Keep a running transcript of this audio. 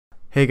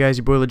Hey guys,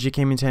 your boy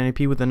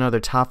legitgaminggfx with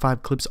another top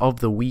 5 clips of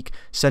the week.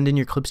 Send in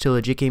your clips to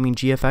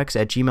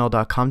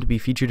legitgaminggfx@gmail.com to be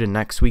featured in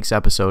next week's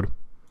episode.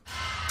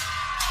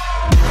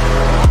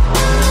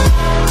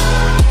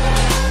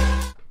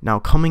 Now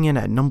coming in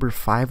at number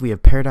 5, we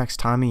have Paradox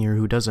Tommy here,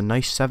 who does a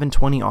nice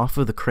 720 off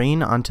of the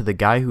crane onto the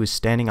guy who is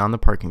standing on the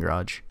parking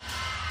garage.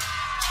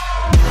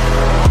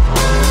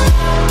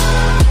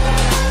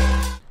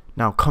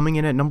 Now coming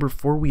in at number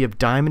 4, we have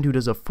Diamond, who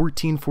does a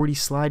 1440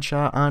 slide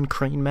shot on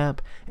crane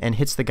map and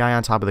hits the guy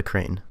on top of the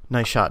crane.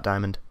 Nice shot,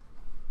 Diamond.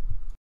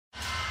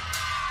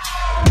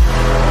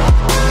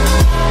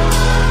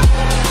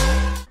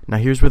 Now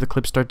here's where the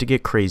clips start to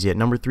get crazy. At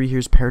number 3,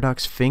 here's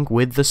Paradox Fink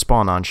with the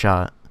spawn on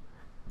shot.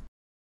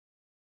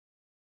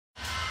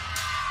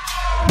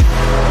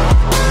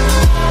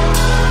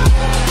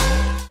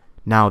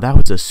 Now that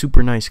was a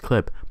super nice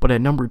clip, but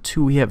at number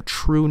 2 we have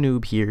True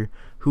Noob here,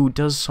 who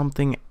does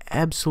something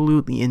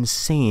absolutely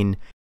insane.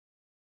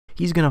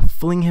 He's gonna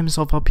fling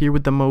himself up here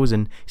with the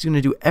Mosin, he's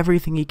gonna do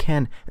everything he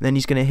can, and then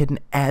he's gonna hit an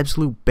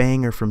absolute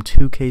banger from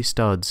 2K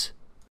studs.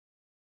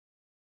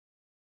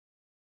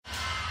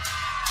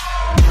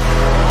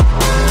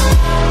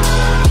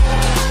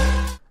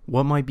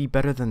 What might be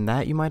better than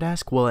that, you might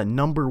ask? Well, at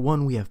number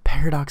 1 we have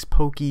Paradox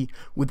Pokey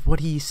with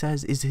what he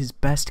says is his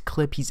best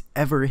clip he's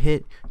ever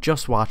hit.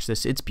 Just watch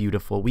this, it's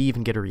beautiful. We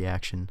even get a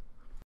reaction.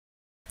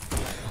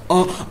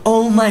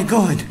 Oh my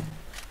god!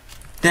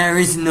 There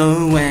is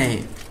no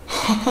way!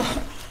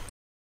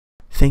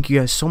 Thank you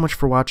guys so much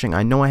for watching.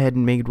 I know I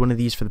hadn't made one of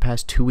these for the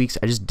past 2 weeks.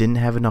 I just didn't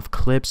have enough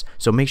clips.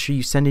 So make sure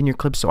you send in your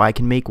clips so I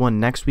can make one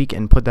next week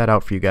and put that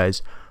out for you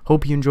guys.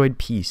 Hope you enjoyed.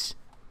 Peace.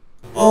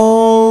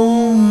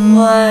 Oh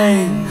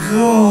my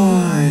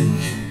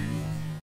god!